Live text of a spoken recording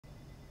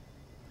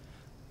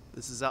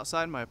This is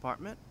outside my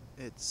apartment.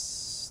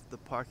 It's the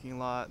parking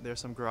lot. There's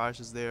some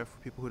garages there for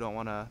people who don't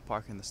want to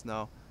park in the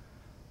snow.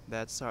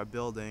 That's our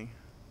building.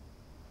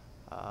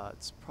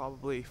 It's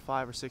probably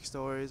 5 or 6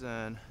 stories,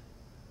 and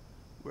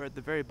we're at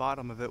the very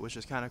bottom of it, which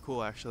is kind of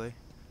cool actually.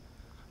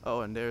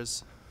 Oh, and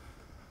there's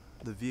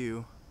the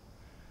view.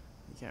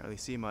 You can't really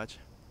see much.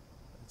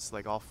 It's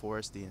like all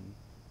foresty and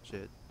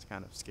shit. It's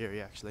kind of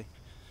scary actually,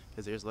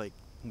 because there's like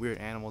weird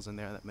animals in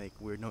there that make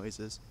weird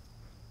noises.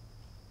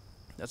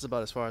 That's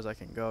about as far as I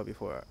can go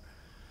before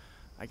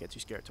I get too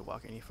scared to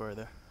walk any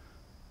further.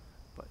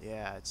 But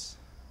yeah, it's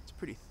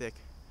pretty thick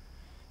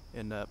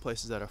in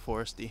places that are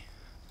foresty.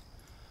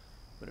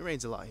 But it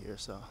rains a lot here,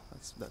 so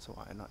that's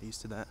why I'm not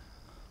used to that.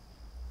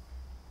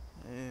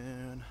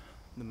 And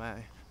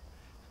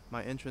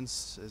my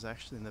entrance is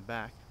actually in the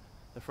back.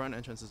 The front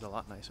entrance is a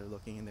lot nicer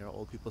looking, and there are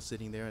old people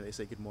sitting there and they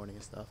say good morning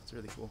and stuff. It's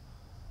really cool.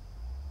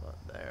 But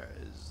there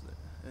is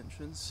the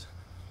entrance.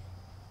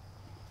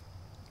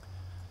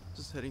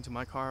 Just heading to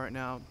my car right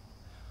now,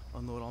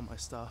 unload all my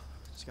stuff.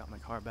 Just got my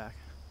car back.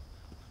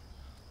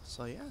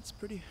 So yeah, it's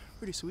pretty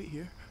sweet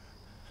here.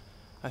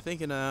 I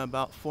think in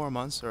about 4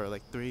 months, or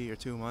like 3 or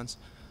 2 months,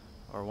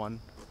 or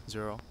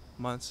 10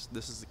 months,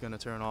 this is gonna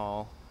turn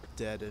all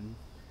dead and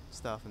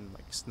stuff and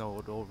like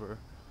snowed over,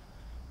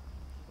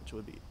 which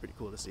would be pretty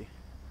cool to see.